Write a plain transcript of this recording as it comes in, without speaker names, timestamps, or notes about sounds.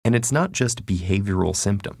And it's not just behavioral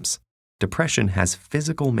symptoms. Depression has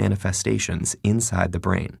physical manifestations inside the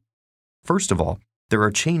brain. First of all, there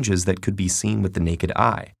are changes that could be seen with the naked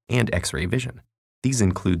eye and X-ray vision. These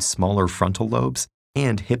include smaller frontal lobes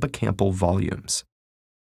and hippocampal volumes.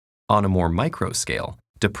 On a more micro scale,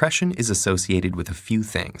 depression is associated with a few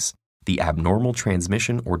things: the abnormal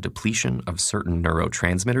transmission or depletion of certain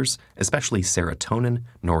neurotransmitters, especially serotonin,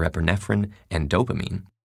 norepinephrine, and dopamine,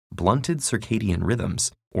 blunted circadian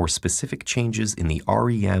rhythms, or specific changes in the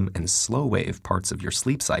REM and slow wave parts of your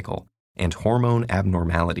sleep cycle, and hormone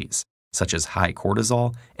abnormalities, such as high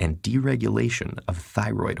cortisol and deregulation of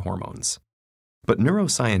thyroid hormones. But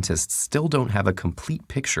neuroscientists still don't have a complete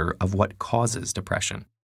picture of what causes depression.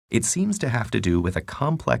 It seems to have to do with a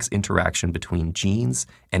complex interaction between genes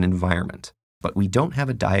and environment, but we don't have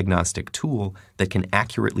a diagnostic tool that can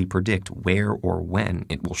accurately predict where or when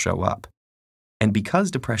it will show up. And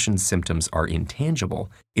because depression's symptoms are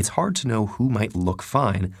intangible, it's hard to know who might look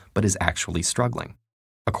fine but is actually struggling.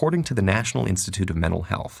 According to the National Institute of Mental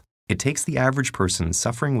Health, it takes the average person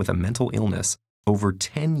suffering with a mental illness over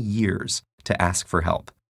 10 years to ask for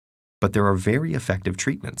help. But there are very effective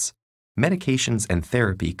treatments. Medications and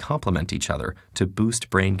therapy complement each other to boost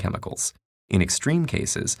brain chemicals. In extreme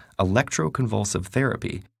cases, electroconvulsive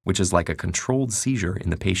therapy, which is like a controlled seizure in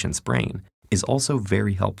the patient's brain, is also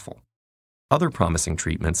very helpful. Other promising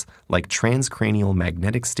treatments, like transcranial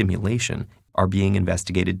magnetic stimulation, are being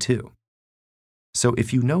investigated too. So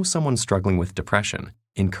if you know someone struggling with depression,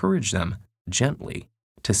 encourage them, gently,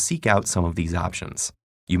 to seek out some of these options.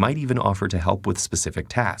 You might even offer to help with specific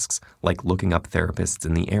tasks, like looking up therapists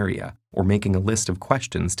in the area or making a list of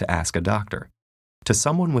questions to ask a doctor. To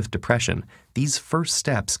someone with depression, these first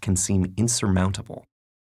steps can seem insurmountable.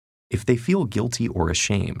 If they feel guilty or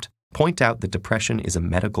ashamed, point out that depression is a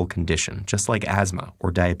medical condition, just like asthma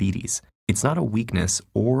or diabetes. It's not a weakness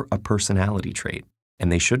or a personality trait, and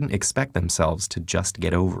they shouldn't expect themselves to just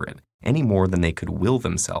get over it, any more than they could will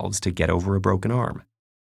themselves to get over a broken arm.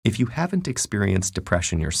 If you haven't experienced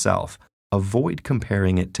depression yourself, avoid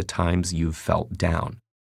comparing it to times you've felt down.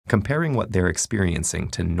 Comparing what they're experiencing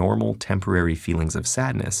to normal temporary feelings of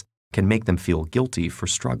sadness can make them feel guilty for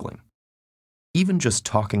struggling. Even just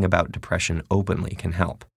talking about depression openly can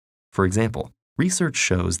help. For example, research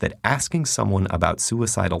shows that asking someone about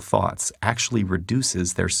suicidal thoughts actually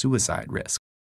reduces their suicide risk.